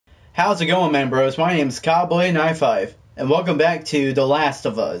How's it going, man, bros? My name's KyleBoyett95, and welcome back to The Last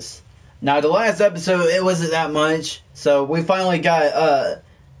of Us. Now, the last episode, it wasn't that much, so we finally got,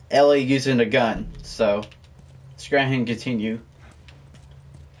 Ellie using a gun, so let's go ahead and continue.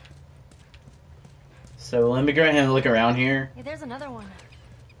 So, let me go ahead and look around here. Hey, there's another one.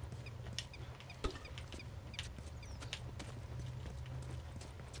 These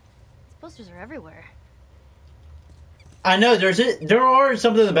posters are everywhere. I know, there are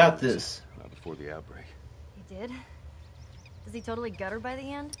something about this. Not before the outbreak. He did? Does he totally gut her by the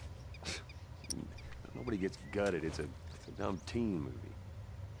end? Nobody gets gutted. It's a dumb teen movie.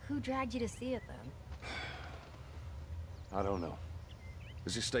 Who dragged you to see it, then? I don't know.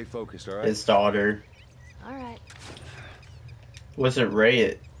 Let's just stay focused, all right? His daughter. Alright. What's it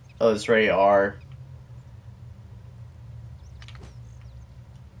rated? Oh, it's rated R.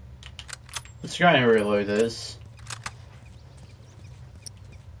 Let's try and reload this.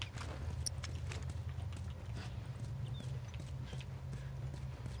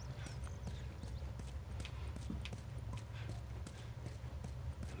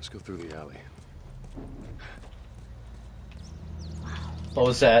 Let's go through the alley. What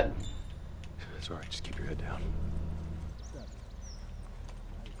was that? It's all right. Just keep your head down.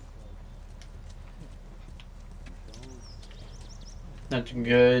 Nothing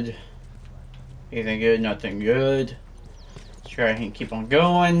good. Anything good? Nothing good. Let's try and keep on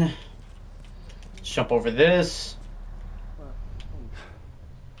going. Let's jump over this.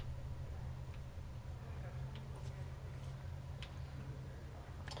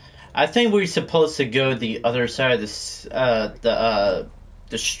 I think we're supposed to go the other side of this, the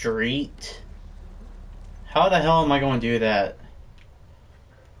street. How the hell am I going to do that?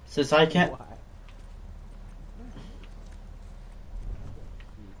 Since I can't.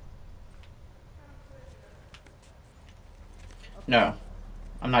 No,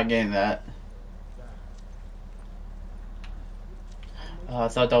 I'm not getting that. I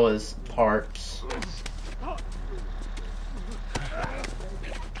thought that was parts.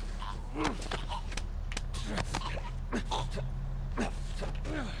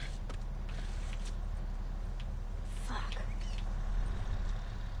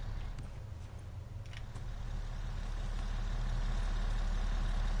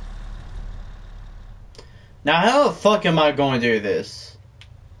 Now, how the fuck am I going to do this?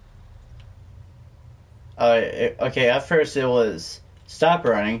 Okay, at first it was stop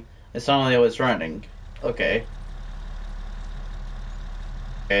running, and suddenly it was running. Okay.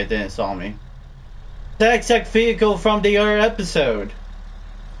 Okay, it didn't saw me. The exact vehicle from the other episode.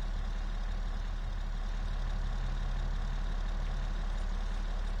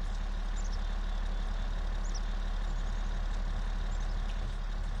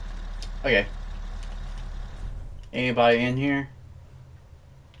 Okay. Anybody in here?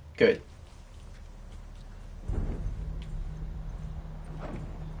 Good.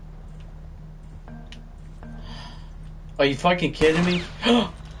 Are you fucking kidding me?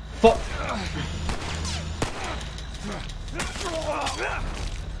 Fuck.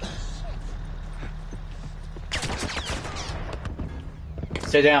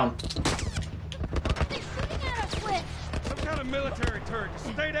 Stay down. Some kind of military turret.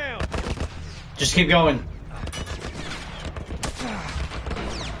 Just stay down. Just keep going.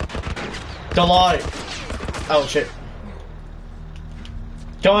 The light. Oh shit.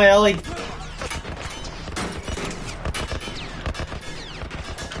 Go on, Ellie.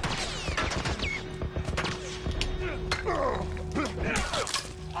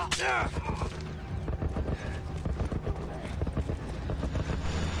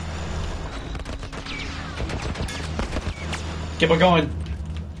 Keep on going.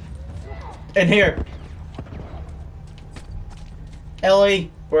 In here.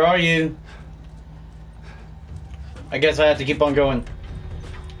 Ellie, where are you? I guess I have to keep on going.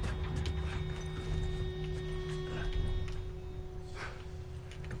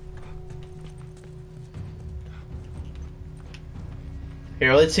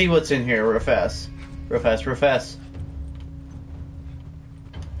 Here, let's see what's in here real fast. Real fast, real fast.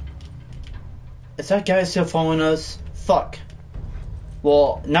 Is that guy still following us? Fuck.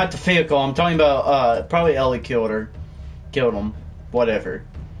 Well, not the vehicle. I'm talking about, probably Ellie killed her. Killed him. Whatever.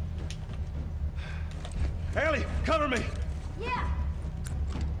 Ellie, cover me. Yeah.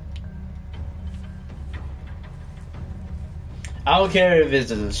 I don't care if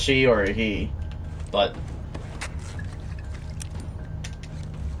it's a she or a he, but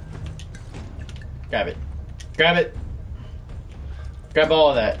grab it. Grab it. Grab all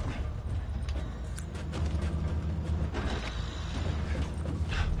of that.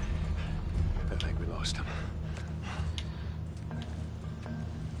 I think we lost him.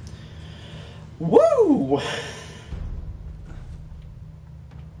 Woo!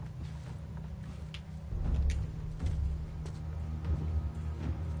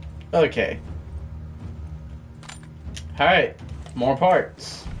 Okay. Alright. More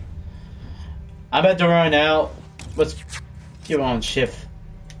parts. I'm about to run out. Let's get on shift.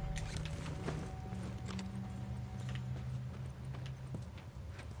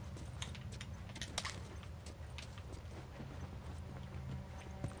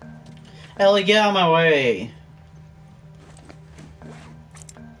 Ellie, get out of my way.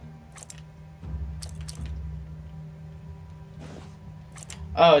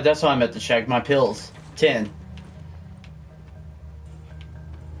 Oh, that's what I meant to check. My pills. 10.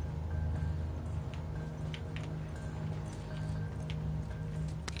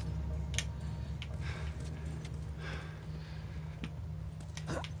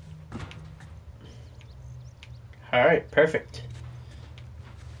 Alright, perfect.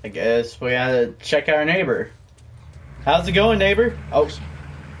 I guess we gotta check our neighbor. How's it going, neighbor? Oh.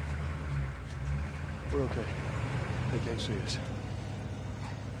 We're okay. They can't see us.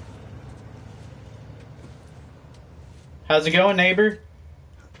 How's it going, neighbor?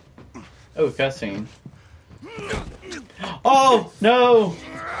 Oh, cussing. Oh, no!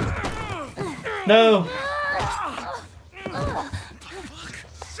 No!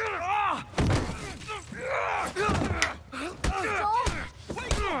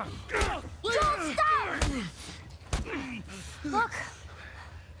 Look!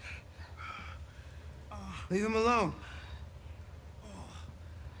 Leave him alone.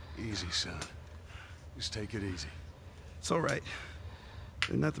 Easy, son. Just take it easy. It's all right.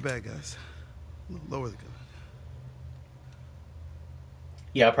 They're not the bad guys. Lower the gun.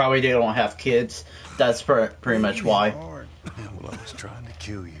 Yeah, probably they don't have kids. That's pretty much why. Hard. Yeah, well, I was trying to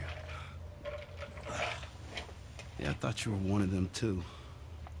kill you. Yeah, I thought you were one of them too.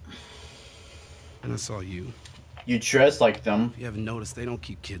 And I saw you. You dress like them. If you haven't noticed, they don't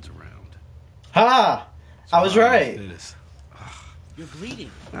keep kids around. Ha! I was right. You're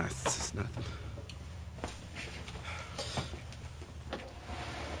bleeding. Nah, it's just nothing.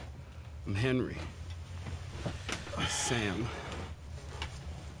 I'm Henry. Sam.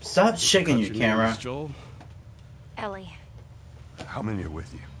 Stop shaking your camera. Joel. Ellie. How many are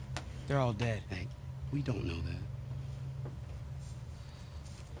with you? They're all dead. Hey, we don't know that.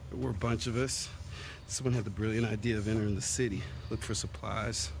 There were a bunch of us. Someone had the brilliant idea of entering the city, look for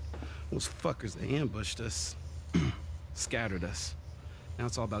supplies. Those fuckers, they ambushed us, scattered us. Now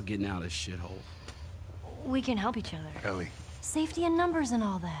it's all about getting out of this shithole. We can help each other. Ellie. Safety in numbers and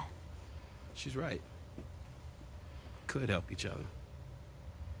all that. She's right. Could help each other.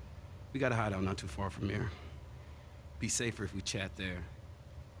 We got a hideout not too far from here. Be safer if we chat there.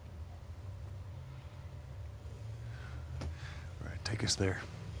 All right, take us there.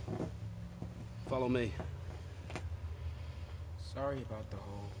 Follow me. Sorry about the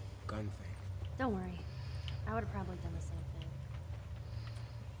whole gun thing. Don't worry. I would have probably done the same thing.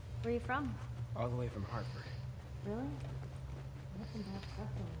 Where are you from? All the way from Hartford. Really?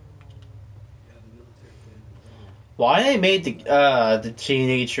 Why they made the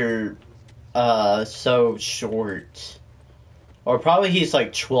teenager so short? Or probably he's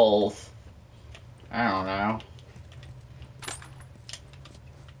like 12. I don't know.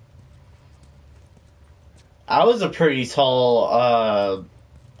 I was a pretty tall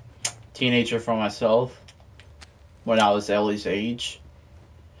teenager for myself when I was Ellie's age.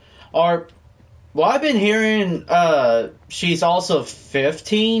 Or, well, I've been hearing she's also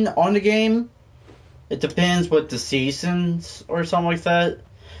 15 on the game. It depends with the seasons or something like that.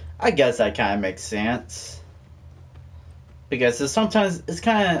 I guess that kind of makes sense. Because sometimes it's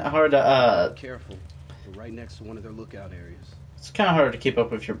kind of hard to Careful. We're right next to one of their lookout areas. it's kind of hard to keep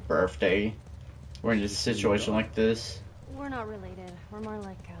up with your birthday. We're in a situation like this. We're not related. We're more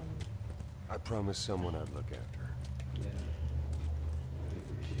like, I promised someone I'd look after her.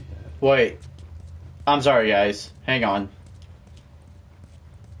 Wait. I'm sorry, guys. Hang on.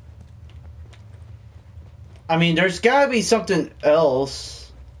 I mean, there's gotta be something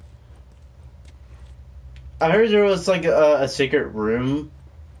else. I heard there was like a secret room.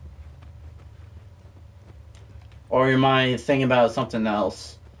 Or am I thinking about something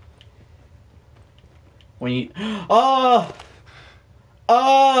else? When you... Oh!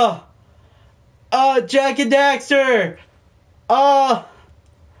 Oh! Oh, Jack and Daxter! Oh!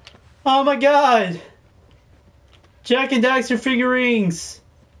 Oh my god! Jack and Daxter figurines!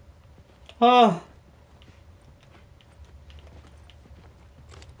 Oh!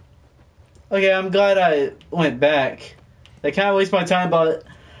 Okay, I'm glad I went back. They kind of waste my time, but...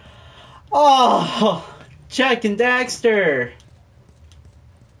 Oh! Jack and Daxter!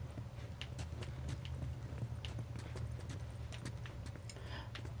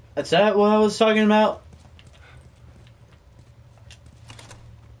 Is that what I was talking about?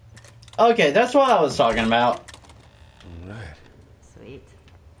 Okay, that's what I was talking about. Alright. Sweet.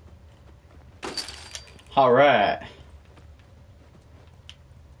 Alright.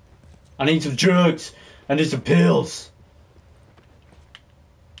 I need some drugs. I need some pills.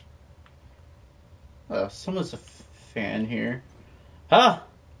 Oh, someone's a fan here. Huh?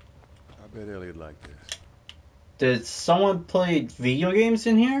 I bet Elliot liked this. Did someone play video games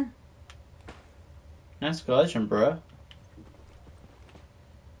in here? Nice collection, bruh.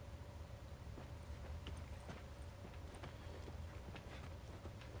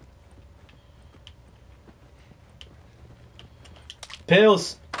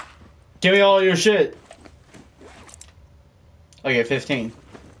 Pills! Give me all your shit. Okay, 15.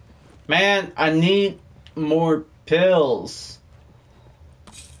 Man, I need more pills.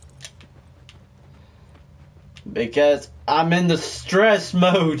 Because I'm in the stress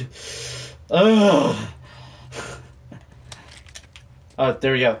mode. Ugh. Oh,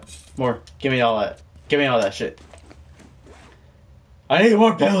 there we go. More. Give me all that. Give me all that shit. I need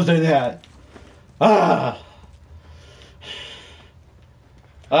more pills than that. Ah.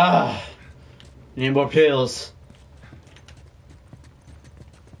 Ah. Need more pills.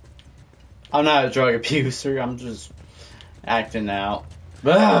 I'm not a drug abuser. I'm just acting out.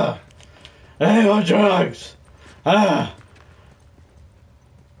 Ah. I need more drugs. Ah.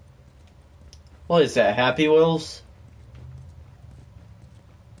 What is that? Happy Wheels?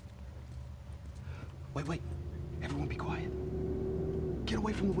 Wait. Everyone be quiet. Get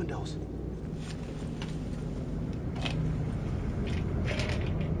away from the windows.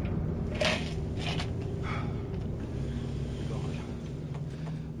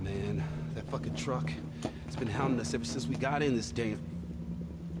 Man, that fucking truck. It's been hounding us ever since we got in this damn...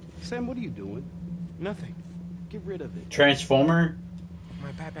 Sam, what are you doing? Nothing. Get rid of it. Transformer?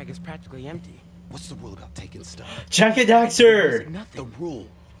 My backpack is practically empty. What's the rule about taking stuff? Jack and Daxter! The Nothing. rule.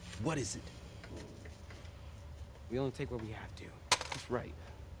 What is it? We only take what we have to. That's right.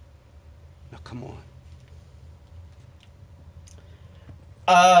 Now come on.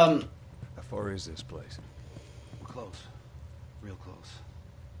 How far is this place? We're close. Real close.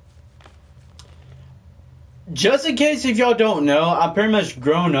 Just in case if y'all don't know, I've pretty much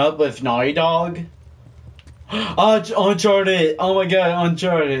grown up with Naughty Dog. Uncharted! Oh my god,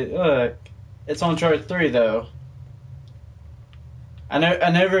 Uncharted! Look. It's Uncharted 3 though. I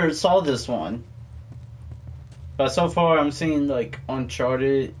never saw this one. But so far I'm seeing like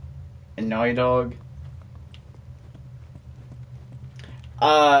Uncharted and Naughty Dog.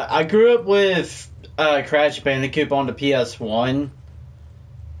 I grew up with Crash Bandicoot on the PS1.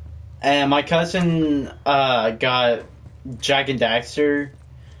 And my cousin got Jack and Daxter.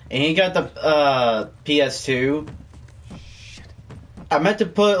 And he got the PS2. Shit. I meant to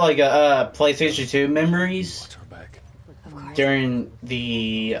put like a PlayStation 2 memories Watch our back. during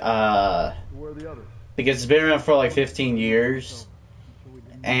the Where are the others? because it's been around for like 15 years,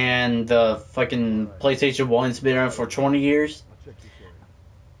 and the fucking PlayStation 1's been around for 20 years. I'll check this area.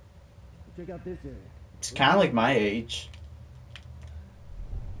 Check out this area. It's kind of like my age.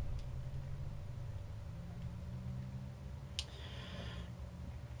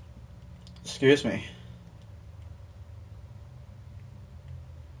 Excuse me.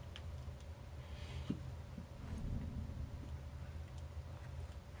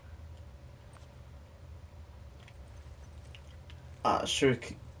 Sure,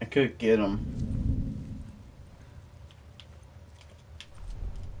 I could get him.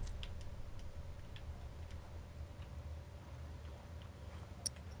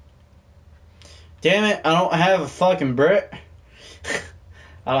 Damn it, I don't have a fucking brick.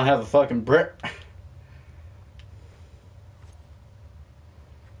 I don't have a fucking brick.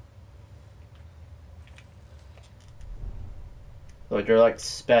 Like they're like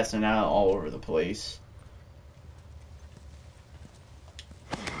spazzing out all over the place.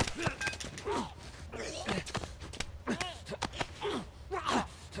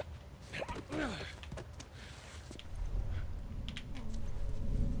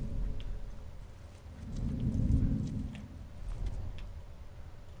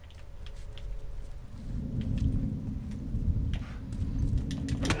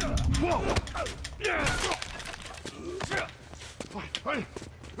 Fine.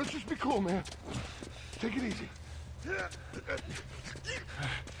 Let's just be cool, man. Take it easy.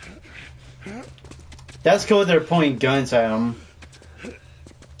 That's cool. They're pointing guns at him. You're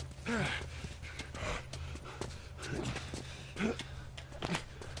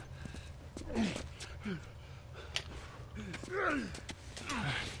gonna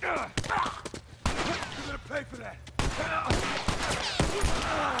pay for that.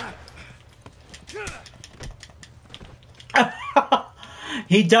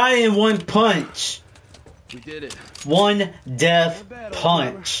 He died in one punch. We did it. One death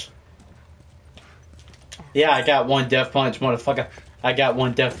punch. Yeah, I got one death punch, motherfucker. I got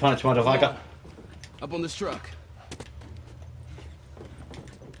one death punch, motherfucker. Up on this truck.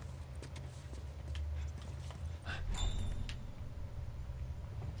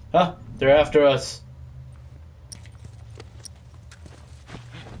 Huh? They're after us.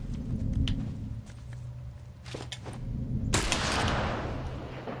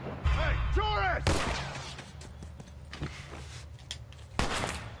 Hey, Torres!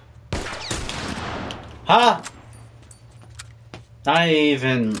 Huh? I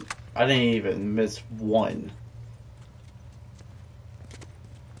didn't even miss one.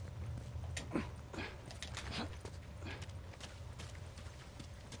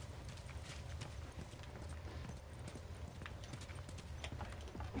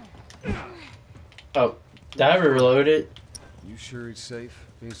 Oh, did I reload it? You sure it's safe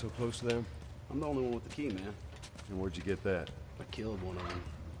being so close to them? I'm the only one with the key, man. And where'd you get that? I killed one of them.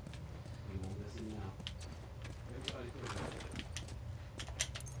 We won't listen now.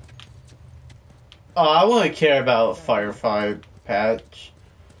 Oh, I wouldn't care about Firefight patch.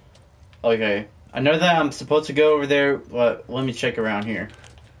 Okay, I know that I'm supposed to go over there, but let me check around here.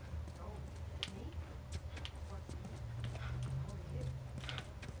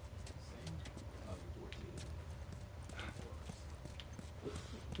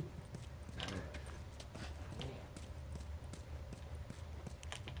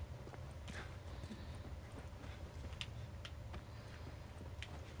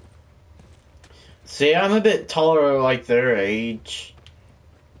 See, I'm a bit taller like their age.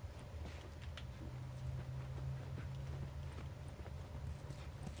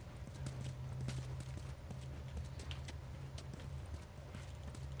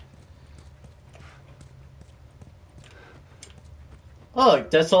 Oh,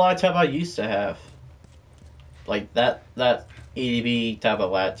 look, that's the laptop I used to have. Like that EDB type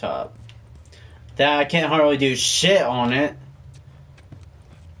of laptop. That I can't hardly do shit on it.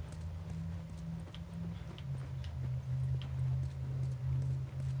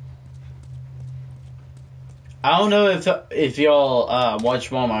 I don't know if y'all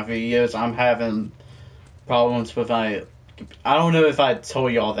watch one of my videos. I'm having problems with my. I don't know if I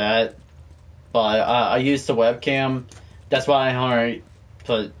told y'all that, but I use the webcam. That's why I haven't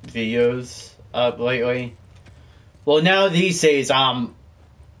put videos up lately. Well, now these days I'm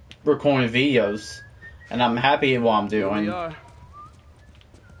recording videos, and I'm happy with what I'm Here doing. we are.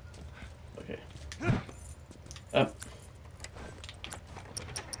 Okay.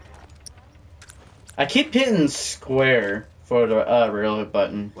 I keep hitting square for the reload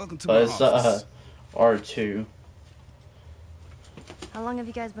button, Welcome to but my it's office. R2. How long have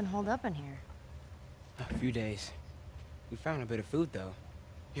you guys been holed up in here? A few days. We found a bit of food, though.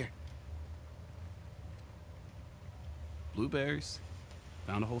 Here. Blueberries.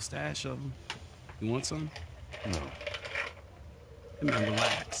 Found a whole stash of them. You want some? No. Hey, man,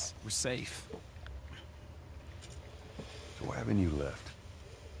 relax. We're safe. So why haven't you left?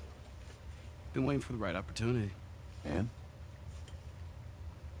 Been waiting for the right opportunity. And?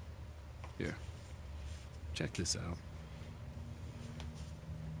 Here. Check this out.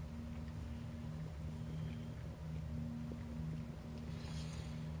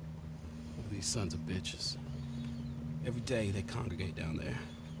 These sons of bitches. Every day they congregate down there,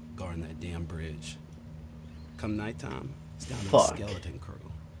 guarding that damn bridge. Come nighttime, it's down to the Fuck. skeleton crew.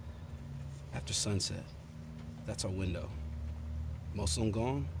 After sunset, that's our window. Most of them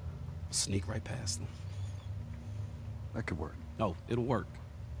gone, we'll sneak right past them. That could work. Oh, it'll work.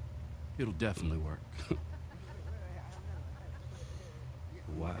 It'll definitely work.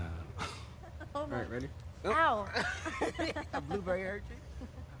 Wow. Oh my. All right, ready? Ow! A blueberry hurt you?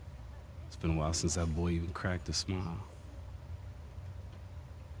 It's been a while since that boy even cracked a smile.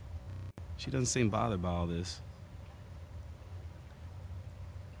 She doesn't seem bothered by all this.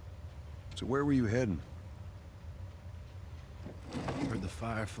 So where were you heading? Heard the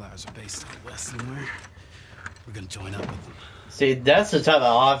Fireflies are based out west somewhere. We're gonna join up with them. See, that's the type of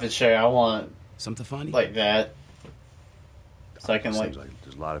office share I want, Something funny? like that. So I can Seems like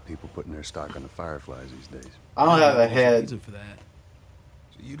there's a lot of people putting their stock on the Fireflies these days. I don't have a There's head. reason for that.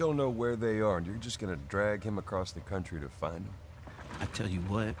 So you don't know where they are, and you're just gonna drag him across the country to find them? I tell you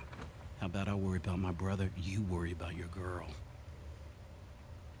what, how about I worry about my brother, you worry about your girl.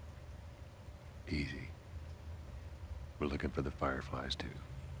 Easy. We're looking for the Fireflies, too.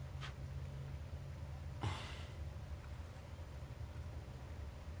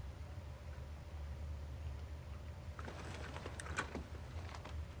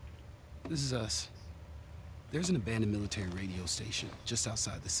 This is us. There's an abandoned military radio station just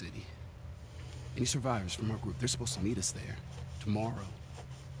outside the city. Any survivors from our group, they're supposed to meet us there tomorrow.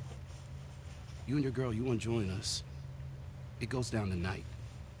 You and your girl, you want to join us? It goes down tonight.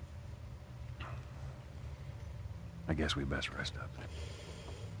 I guess we best rest up.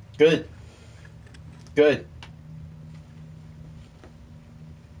 Good. Good.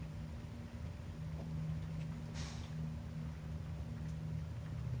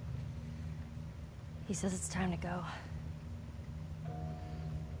 He says it's time to go.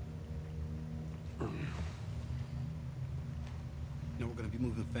 No, we're gonna be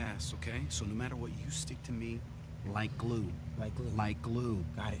moving fast, okay? So no matter what, you stick to me like glue. Like glue. Like glue.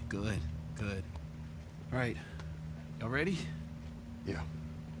 Got it. Good, good. All right, y'all ready? Yeah.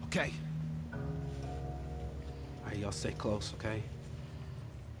 Okay. All right, y'all stay close, okay?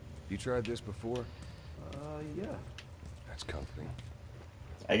 You tried this before? Yeah. That's comforting.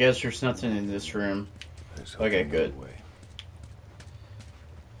 I guess there's nothing in this room. There's Okay, something good. away.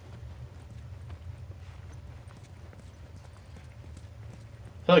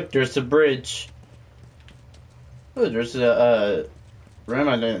 Look, there's a bridge. Oh, there's a room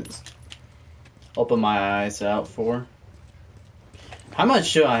I didn't open my eyes out for. How much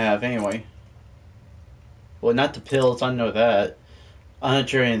should I have anyway? Well, not the pills, I know that.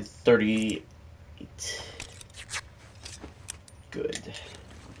 138. Good.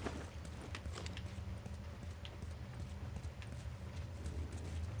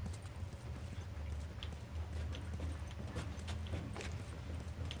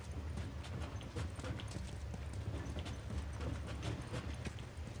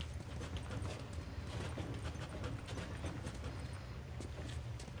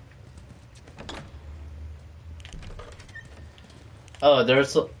 Oh,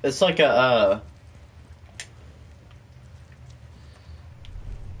 it's like a,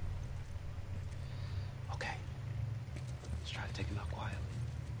 Okay. Let's try to take him out quietly.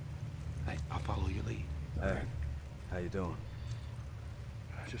 Hey, I'll follow your lead. Hey, how you doing?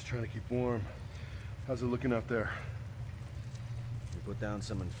 Just trying to keep warm. How's it looking out there? We put down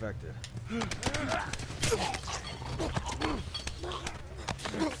some infected.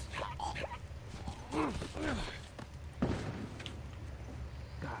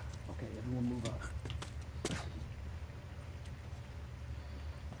 Okay, everyone move up.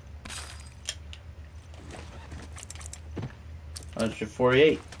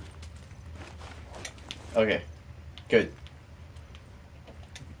 148. Okay, good.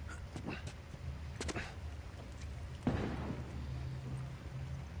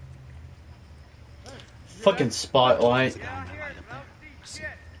 Fucking spotlight.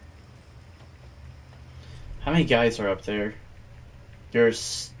 How many guys are up there?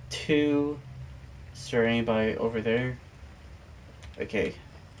 There's 2. Is there anybody over there? Okay.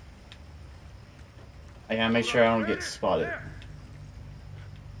 I gotta make sure I don't get spotted.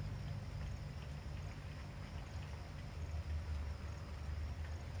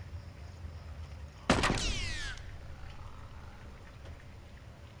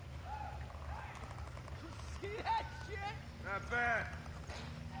 Not bad.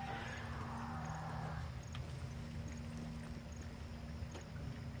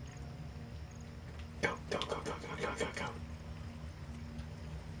 Go, go, go, go, go, go, go, go.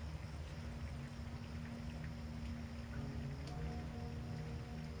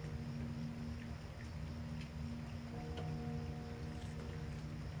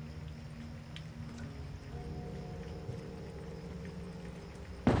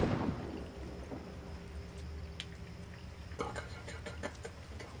 Go, go, go, go, go, go, go, go.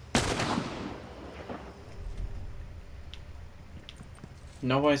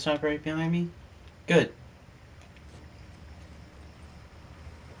 Nobody's not right behind me? Good.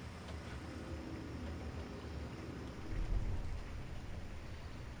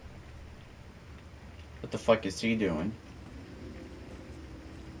 What the fuck is he doing?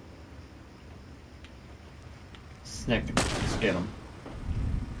 Snick. Let's get him.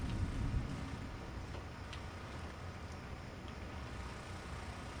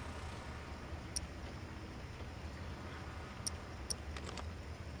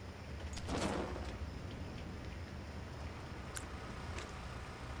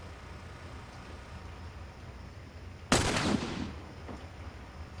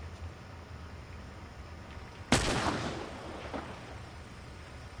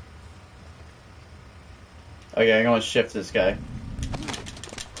 Okay, I'm gonna shift this guy.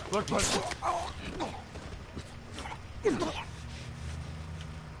 Look, bud.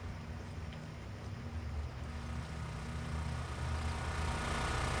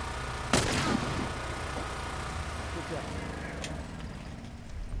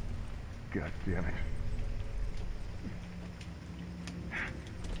 God damn it.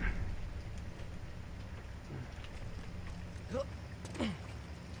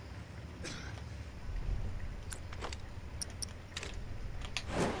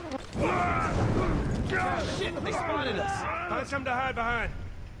 Shit, they spotted us. Find something to hide behind.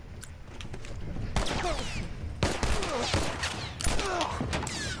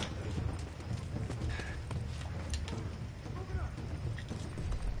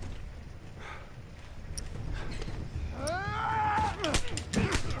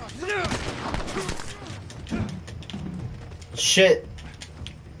 Shit.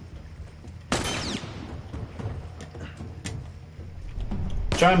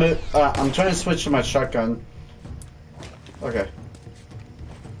 Trying to move. I'm trying to switch to my shotgun. Okay.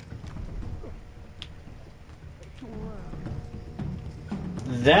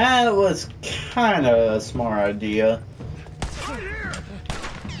 That was kind of a smart idea.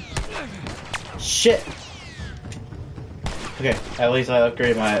 Shit. Okay, at least I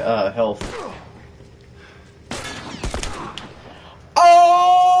upgrade my health.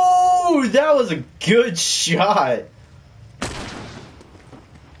 Oh, that was a good shot.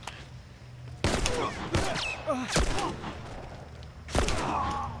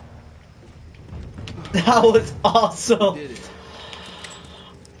 That was awesome.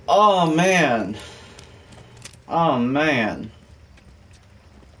 Oh man. Oh man.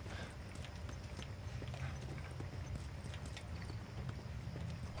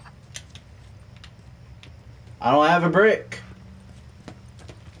 I don't have a brick.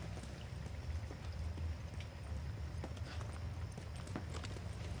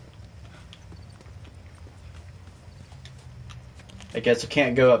 I guess I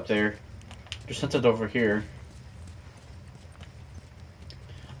can't go up there. There's something over here.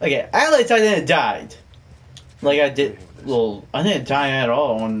 Okay, at least I didn't die. Like I did. Well, I didn't die at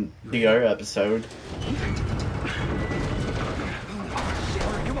all on the other episode.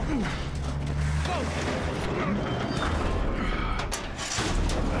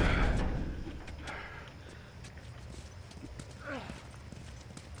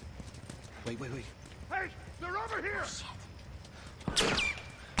 Wait. Hey, they're over here!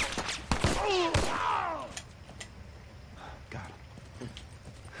 God.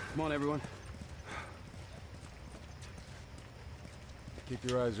 Come on, everyone. Keep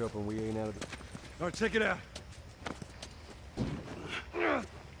your eyes open. We ain't out of the... All right, check it out.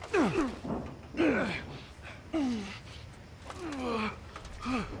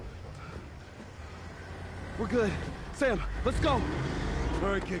 We're good. Sam, let's go. All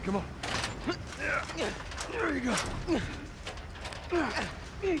right, kid, come on. There you go.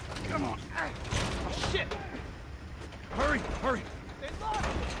 Come on. Oh, shit. Hurry!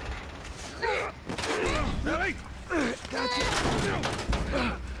 Ready?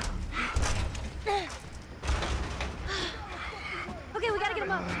 Okay, we gotta get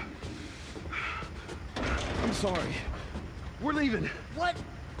him up. I'm sorry. We're leaving. What?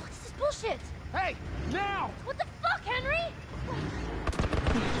 This is bullshit. Hey, now! What the fuck, Henry?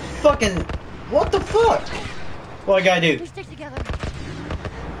 Fucking. What the fuck? What I gotta We do? stick together.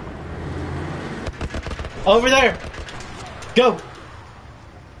 Over there! Go!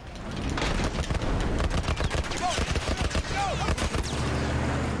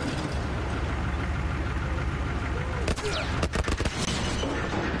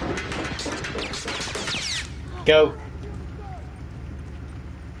 Go.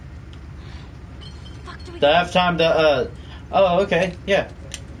 Fuck, do we Do I have time to, Oh, okay. Yeah.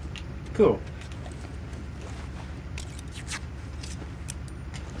 Cool.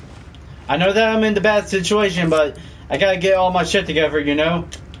 I know that I'm in the bad situation, but I gotta get all my shit together, you know?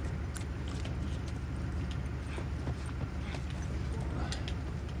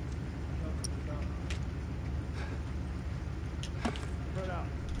 Spread out.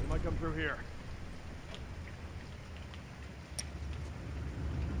 They might come through here.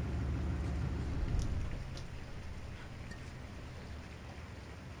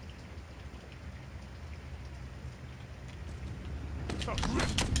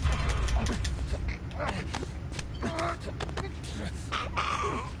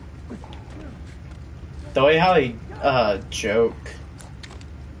 The way how he, joke.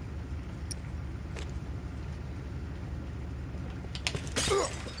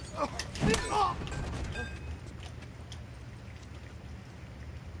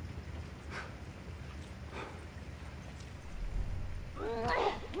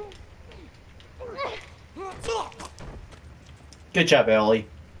 Good job, Ellie.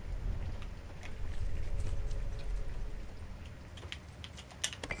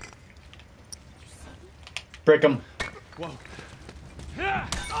 Brick him. Whoa.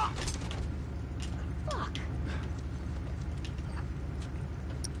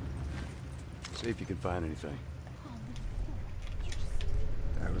 See if you can find anything.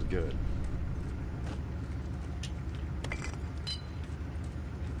 That was good.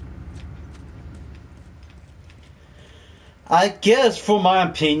 I guess, for my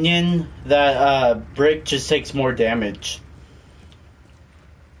opinion, that brick just takes more damage.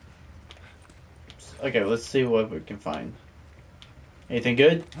 Okay, let's see what we can find. Anything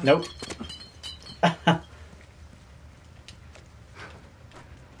good? Nope.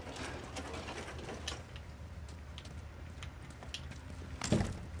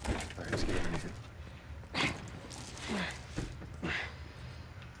 Let's get underneath it.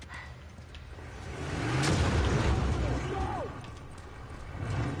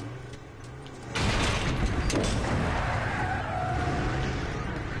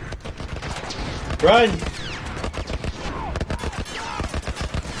 Run!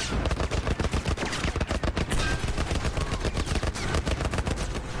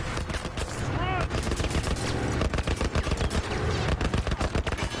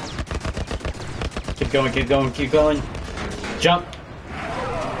 Keep going, keep going, keep going. Jump!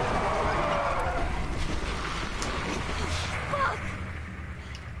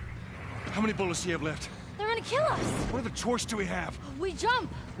 How many bullets do you have left? They're gonna kill us. What other choice do we have? We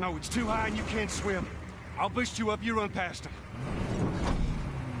jump. No, it's too high and you can't swim. I'll boost you up, you run past them.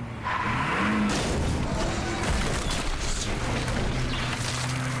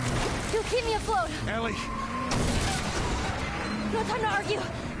 You'll keep me afloat. Ellie! No time to argue.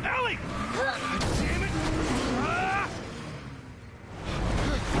 Ellie! Damn it! Ah!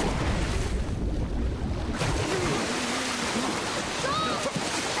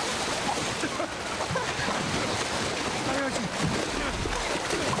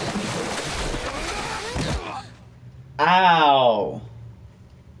 Ow!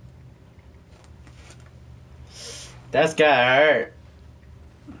 That's gotta hurt.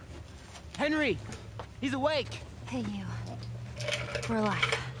 Henry! He's awake! Hey, you. We're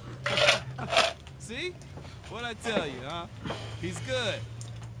alive. See? What'd I tell you, huh? He's good.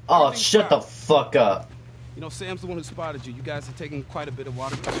 Oh, Everything's shut the fine. fuck up. You know, Sam's the one who spotted you. You guys are taking quite a bit of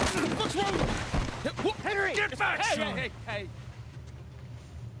water. What's wrong? Henry! Get back, hey, son! hey.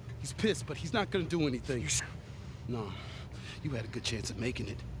 He's pissed, but he's not gonna do anything. No. You had a good chance of making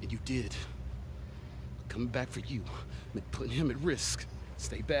it, and you did. Coming back for you meant putting him at risk.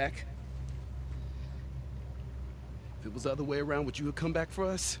 Stay back. If it was the other way around, would you have come back for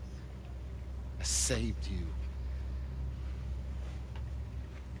us? I saved you. You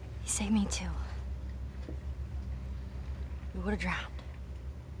saved me too. We would have drowned.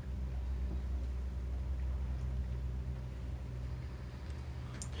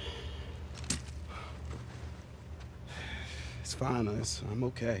 It's fine, I'm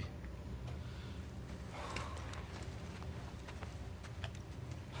okay.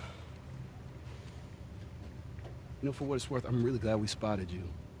 You know, for what it's worth, I'm really glad we spotted you.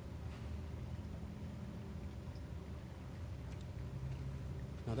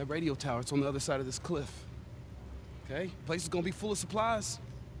 Now, that radio tower, it's on the other side of this cliff. Okay? The place is gonna be full of supplies.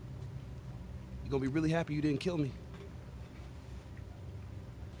 You're gonna be really happy you didn't kill me.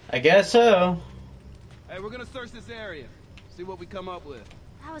 I guess so. Hey, we're gonna search this area. See what we come up with.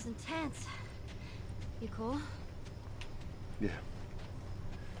 That was intense. You cool? Yeah.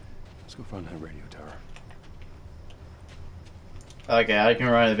 Let's go find that radio tower. Okay, I can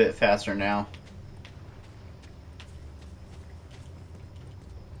run a bit faster now.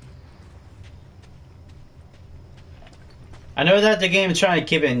 I know that the game is trying to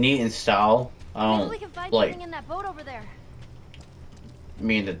keep it neat and style. I Maybe we can don't find like something in that boat over there.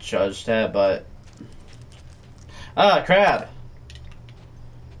 mean to judge that, but crab.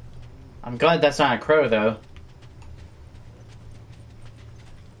 I'm glad that's not a crow though.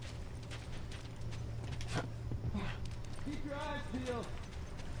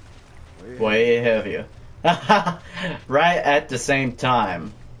 Way heavier. Right at the same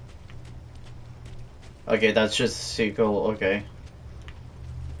time. Okay, that's just a sequel. Okay.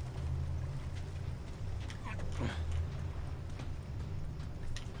 I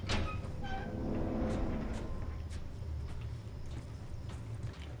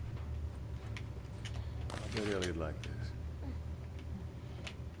bet Elliot like this.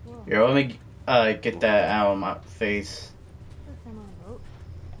 Here, let me get that out of my face. First time on a boat.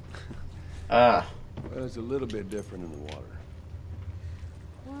 Well, it's a little bit different in the water.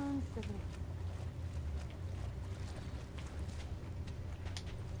 One second.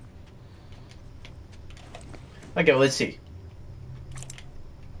 Okay, let's see.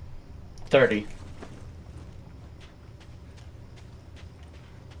 30.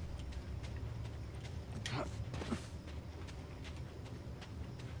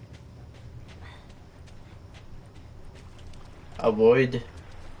 avoid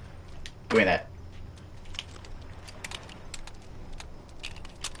doing that.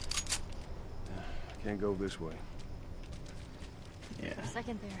 Can't go this way. Yeah. For a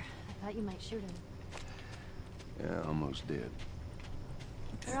second there, I thought you might shoot him. Yeah, almost dead.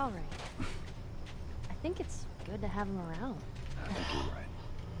 They're all right. I think it's good to have them around. I think you're right.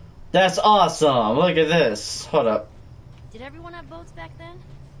 That's awesome. Look at this. Hold up. Did everyone have boats back then?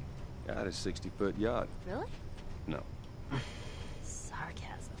 I had a 60-foot yacht. Really? No.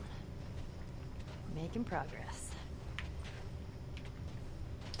 Sarcasm. Making progress.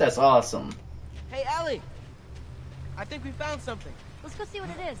 That's awesome. Hey, Ellie! I think we found something. Let's go see what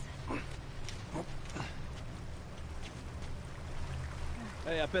it is.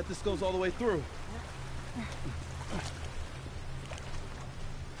 Hey, I bet this goes all the way through.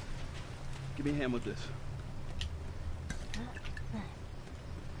 Give me a hand with this.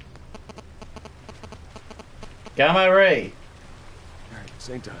 Got my ray. All right,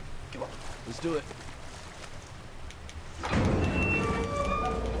 same time. Come on. Let's do it.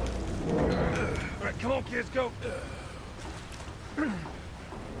 All right, come on, kids, go. All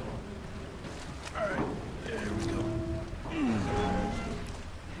right, there we go.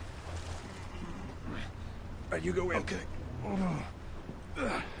 All right, you go in. Okay.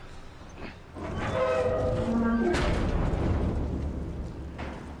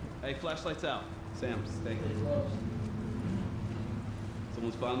 Hey, flashlight's out. Sam, stay close.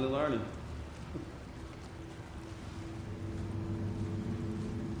 Someone's finally learning.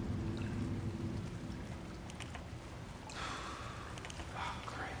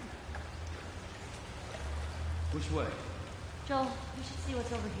 Which way? Joel, we should see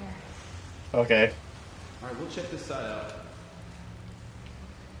what's over here. Okay. Alright, we'll check this side out.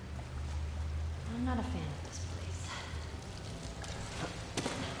 I'm not a fan of this place.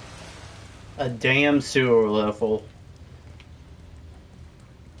 A damn sewer level.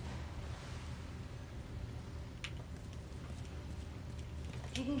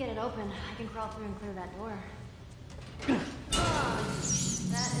 If you can get it open, I can crawl through and clear that door. Oh,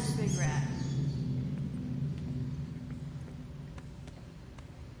 that is a big rat.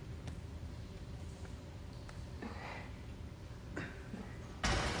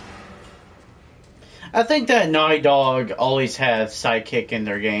 I think that Naughty Dog always have sidekick in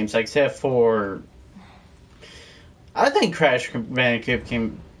their games, except for... I think Crash Bandicoot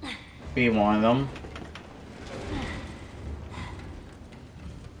can be one of them.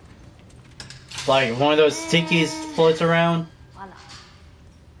 Like, one of those stickies floats around. Voila.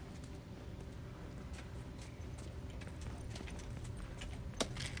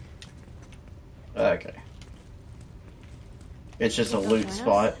 Okay. It's just a Think they'll loot join us?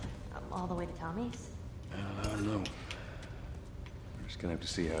 spot. All the way to Tommy's? I don't know. We're just gonna have to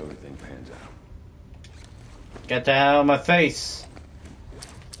see how everything pans out. Get that out of my face.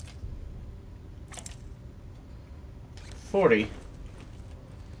 40.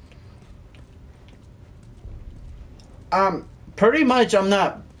 Pretty much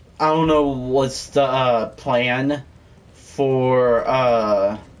I don't know what's the, plan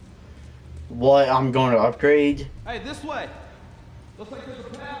for, what I'm going to upgrade. Hey, this way! Looks like there's a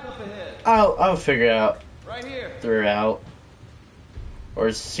path up ahead. I'll figure it out Right here. throughout.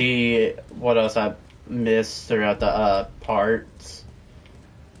 Or see what else I missed throughout the, parts.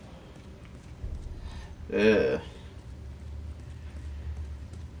 Ugh.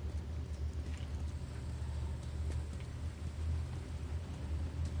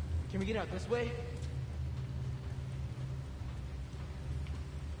 Can we get out this way?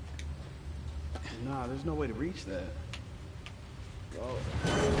 Nah, there's no way to reach that.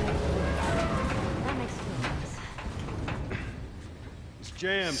 That makes sense. It's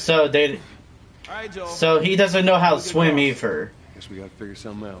jammed. So Alright, Joel. so he doesn't know how to Look at swim that. either. Guess we gotta figure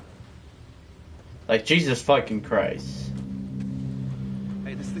something out. Like, Jesus fucking Christ.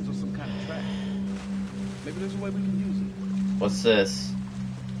 Hey, this thing's on some kind of track. Maybe there's a way we can use it. What's this?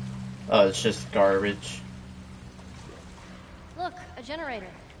 Oh, it's just garbage. Look, a generator.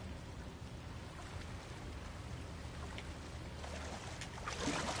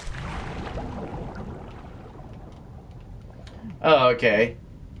 Oh, okay.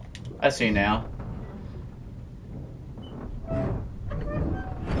 I see now.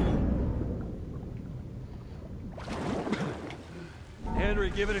 Henry,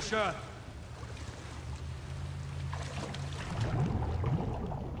 give it a shot.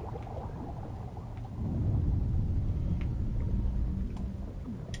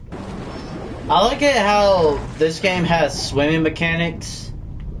 I like it how this game has swimming mechanics.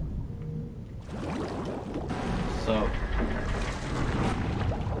 So,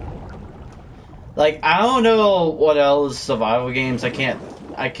 Like, I don't know what else survival games I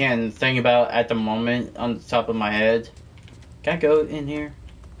can think about at the moment on the top of my head. Can I go in here?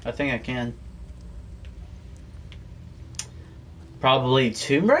 I think I can. Probably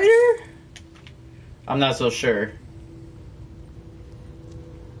Tomb Raider? I'm not so sure.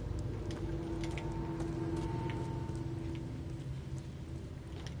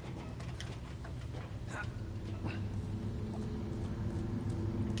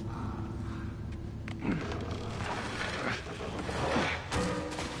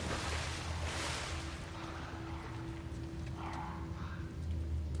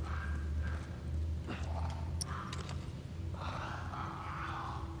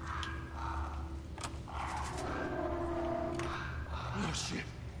 Oh, shit.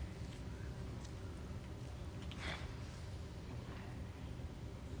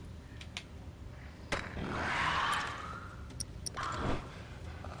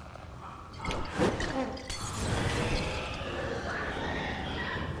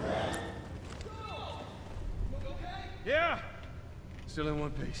 Yeah! Still in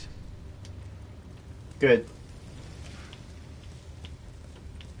one piece. Good.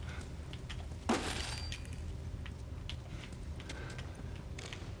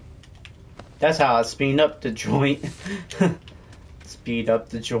 That's how I speed up the joint. Speed up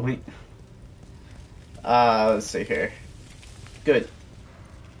the joint. Let's see here. Good.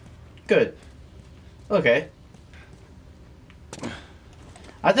 Good. Okay.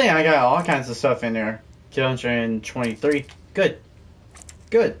 I think I got all kinds of stuff in there. 223. Good.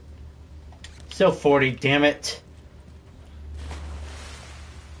 Good. Still 40, damn it.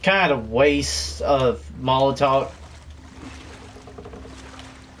 Kind of waste of Molotov.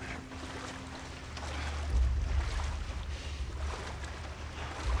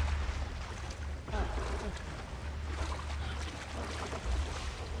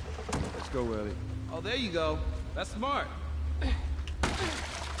 Let's go, Ellie. Oh, there you go. That's smart.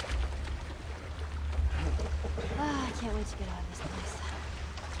 Ah, I can't wait to get out of this place.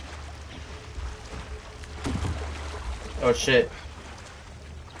 Oh shit.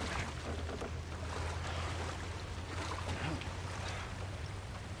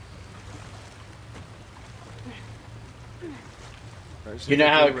 You know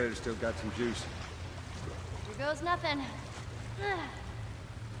how- Generator still got some juice. Here goes nothing.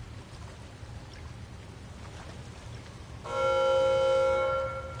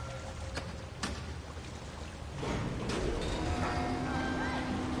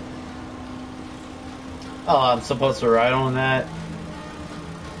 Oh, I'm supposed to ride on that.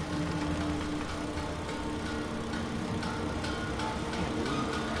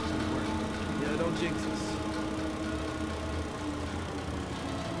 Yeah, don't jinx us.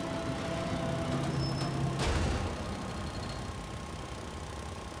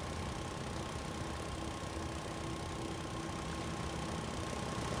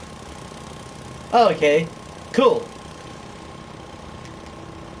 Oh, okay. Cool.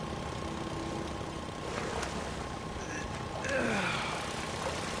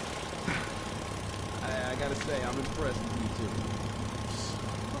 I gotta say, I'm impressed with you two.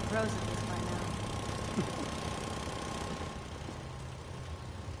 We're pros at this by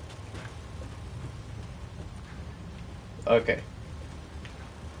now. Okay.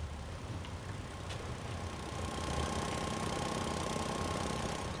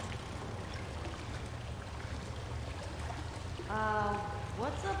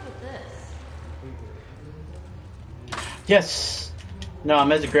 What's up with this? Yes. No, I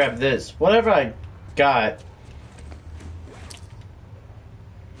meant to grab this. Whatever I got.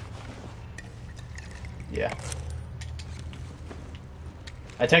 Yeah.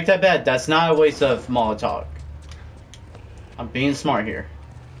 I take that bet. That's not a waste of Molotov. I'm being smart here.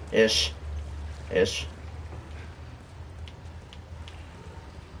 Ish. Ish.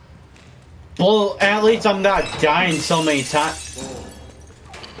 Well, at least I'm not dying so many times.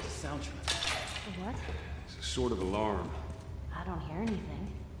 What? It's a sort of alarm. I don't hear anything.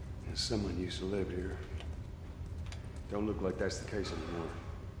 Someone used to live here. Don't look like that's the case anymore.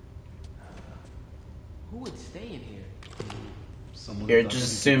 Who would stay in here? Here,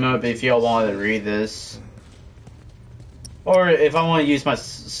 just zoom up if y'all want to read this. Or if I want to use my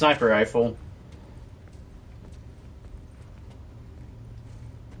sniper rifle.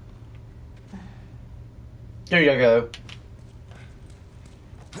 There you go.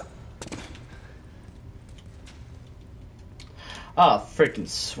 Ah, freaking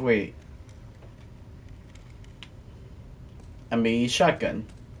sweet. I mean, shotgun.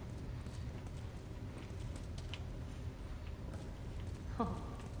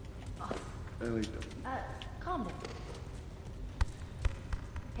 Ellie, Calm down.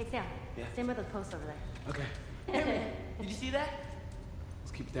 Hey, Sam. Yeah. Same with the post over there. Okay. Hey, did you see that?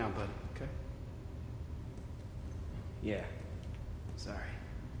 Let's keep it down, buddy, okay? Yeah. Sorry.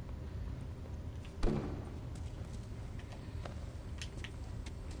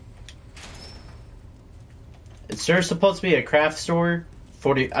 It's sure supposed to be a craft store.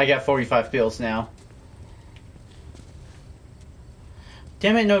 I got 45 bills now.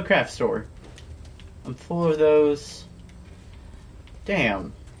 Damn it, no craft store. I'm full of those.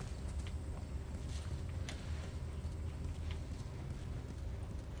 Damn.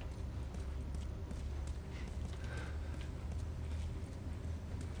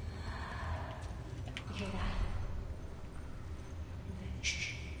 You hear that?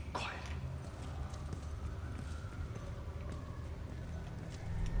 Shh. Quiet.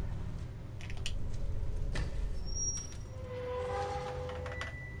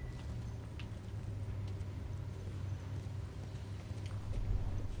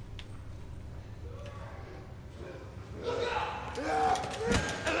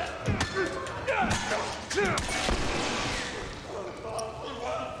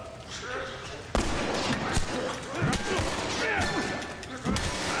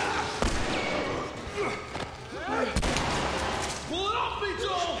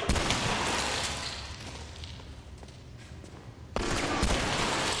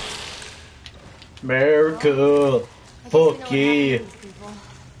 America. Fuck yeah.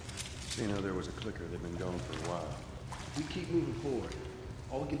 You know, there was a clicker. They've been going for a while. We keep moving forward.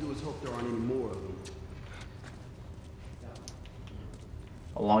 All we can do is hope there aren't any more of them.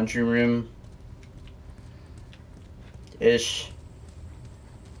 A laundry room. Ish.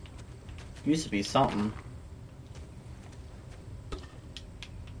 Used to be something.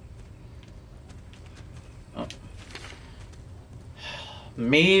 Oh.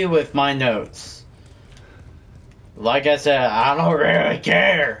 Me with my notes. Like I said, I don't really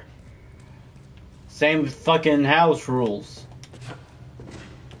care. Same fucking house rules.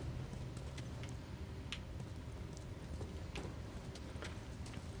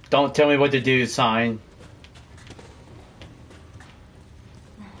 Don't tell me what to do, sign.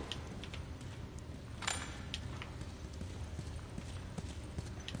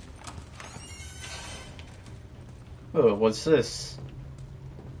 Oh, what's this?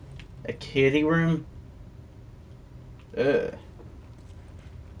 A kitty room? Ugh.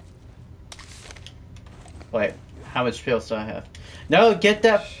 Wait, how much pills do I have? No, get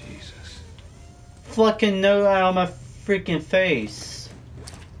that Jesus. fucking note out of my freaking face.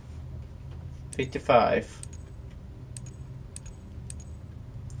 55.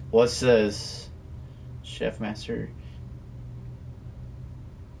 What's this? Chef Master.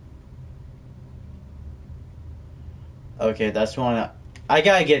 Okay, that's one. I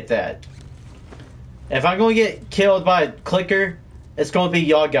gotta get that. If I'm gonna get killed by a clicker, it's gonna be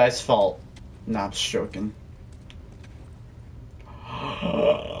y'all guys' fault. Nah, I'm just joking.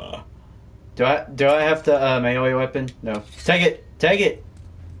 Do I have the melee weapon? No. Take it! Take it!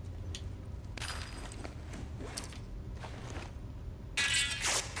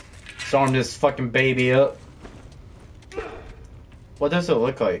 Let's arm this fucking baby up. What does it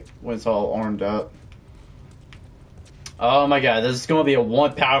look like when it's all armed up? Oh my god, this is gonna be a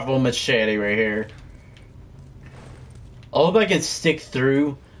one powerful machete right here. I hope I can stick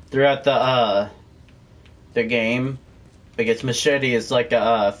throughout the game, because machete is like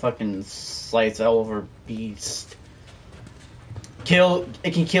a fucking slice over beast.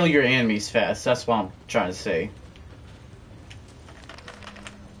 It can kill your enemies fast. That's what I'm trying to say.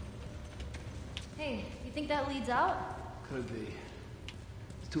 Hey, you think that leads out? Could be.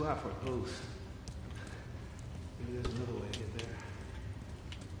 It's too hot for a post. Maybe there's another way to get there.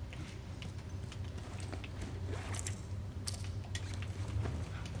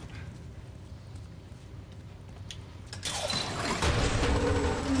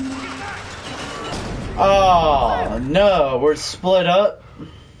 Oh no, we're split up.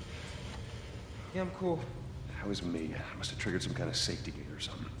 Yeah, I'm cool. That was me. I must have triggered some kind of safety gate or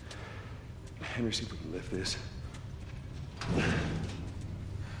something. Henry, see if we can lift this.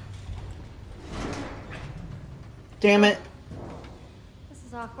 Damn it. This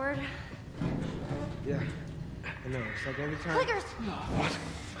is awkward. Yeah. I know. It's like every time. Clickers! What?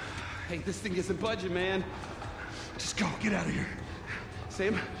 Hey, this thing isn't budging, man. Just go. Get out of here.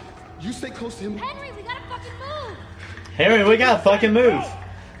 Sam, you stay close to him. Henry, we gotta fucking move! Henry, we gotta fucking move.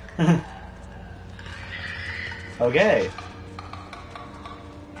 Okay.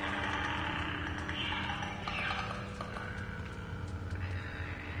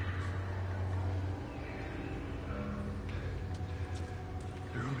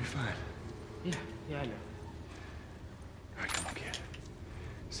 You're gonna be fine. Yeah, I know. All right, come on, kid.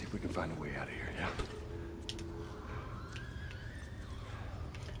 See if we can find a way out of here, yeah?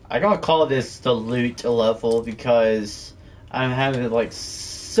 I gotta call this the loot level because I'm having like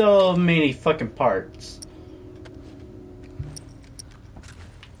so many fucking parts.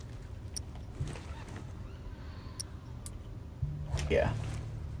 Yeah.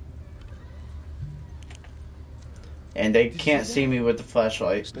 And they can't see me with the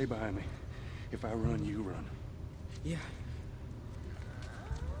flashlight. Stay behind me. If I run, you run. Yeah.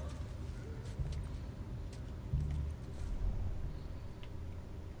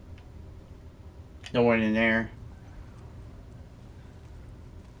 No one in there.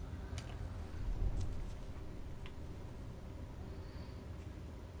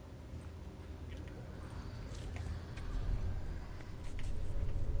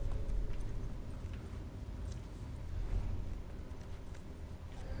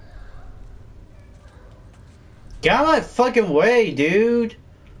 Get out of my fucking way, dude!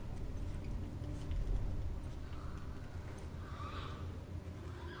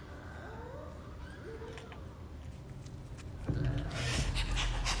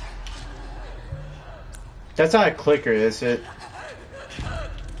 That's not a clicker, is it?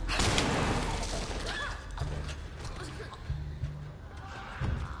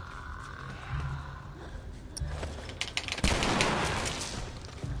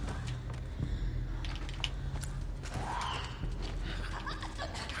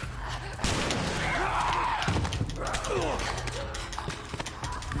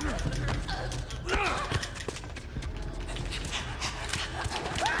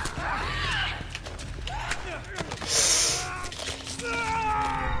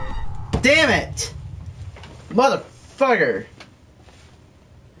 Damn it! Motherfucker!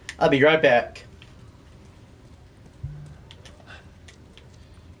 I'll be right back.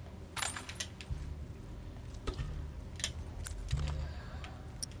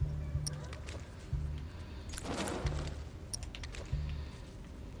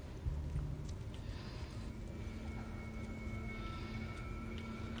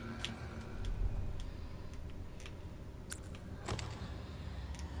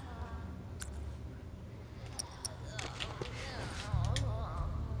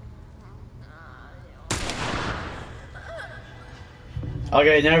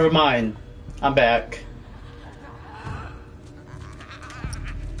 Okay, never mind. I'm back.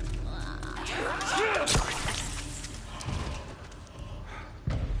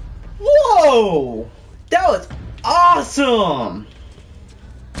 Whoa! That was awesome!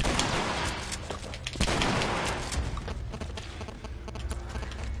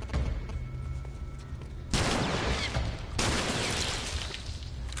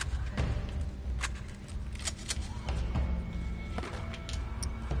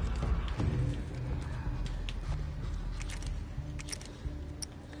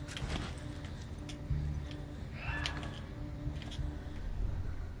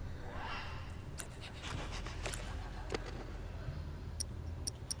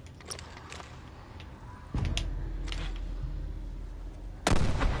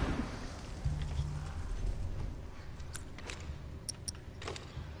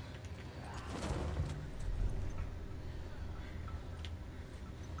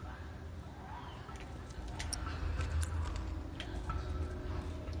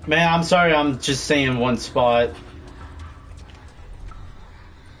 Man, I'm sorry, I'm just saying one spot.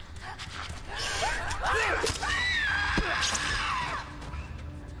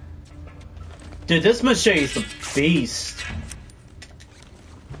 Dude, this machete is a beast.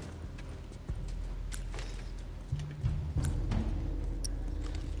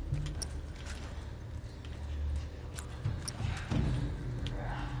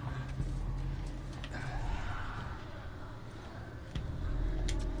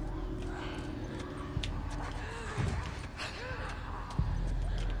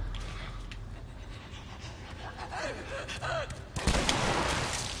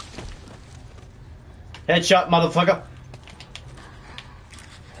 Headshot, motherfucker.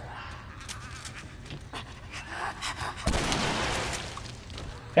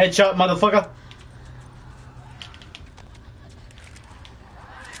 Headshot, motherfucker.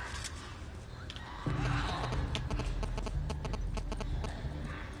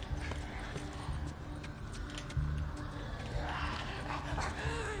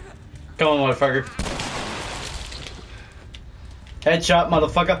 Come on, motherfucker. Headshot,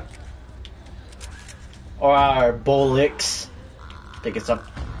 motherfucker. Or our bullets. Think it's up.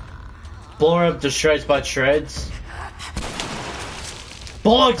 Blow her up to shreds by shreds.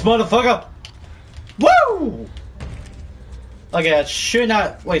 Bullets, motherfucker! Woo! Okay, I should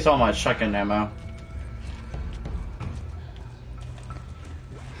not waste all my shotgun ammo.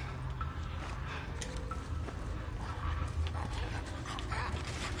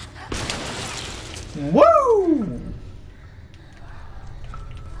 Woo!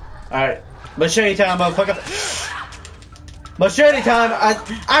 Alright. Machete time, motherfucker. Machete time!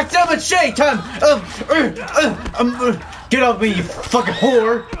 I said machete time! Get off me, you fucking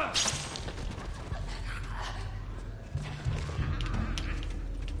whore!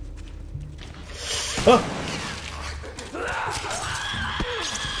 Oh.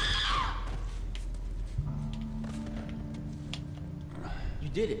 You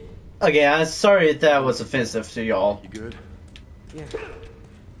did it. Okay, I'm sorry if that was offensive to y'all. You good? Yeah.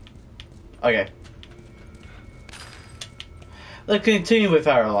 Okay. Let's continue with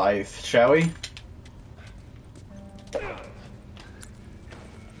our life, shall we?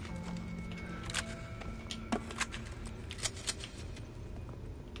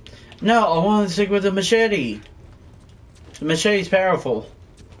 No, I want to stick with the machete. The machete's powerful.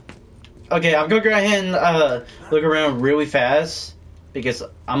 Okay, I'm gonna go ahead and look around really fast because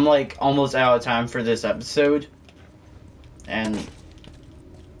I'm like almost out of time for this episode. And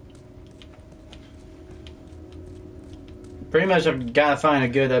pretty much I've gotta find a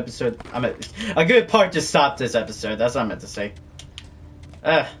good episode. A good part to stop this episode. That's what I meant to say.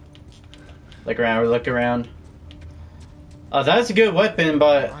 Look around. Oh, that's a good weapon,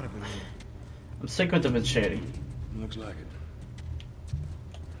 but I'm sticking with the machete. Looks like it.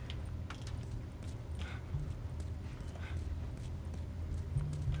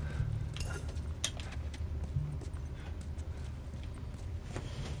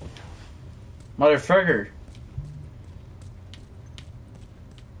 Motherfucker.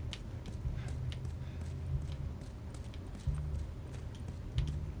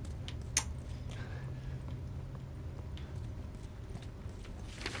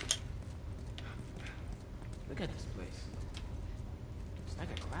 Look at this place. It's like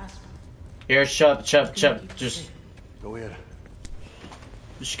a classroom. Here, chop. Just Go ahead.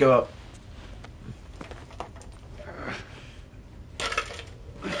 go up.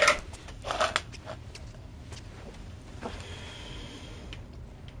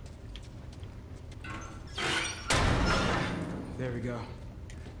 There we go.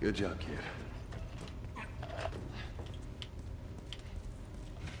 Good job, kid.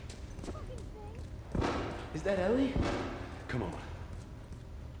 Is that Ellie? Come on.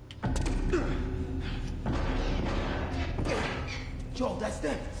 Joel, that's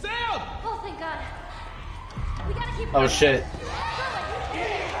them. Sam! Oh, thank God. We gotta keep Oh running. shit.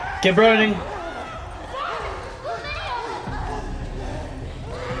 Keep running.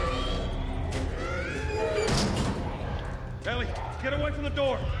 Ellie, get away from the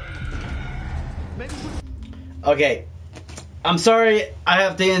door. Okay. I'm sorry I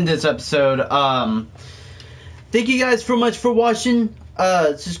have to end this episode. Thank you guys so much for watching.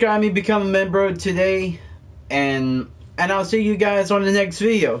 Subscribe me, become a member today. And I'll see you guys on the next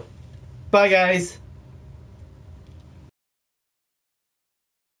video. Bye guys.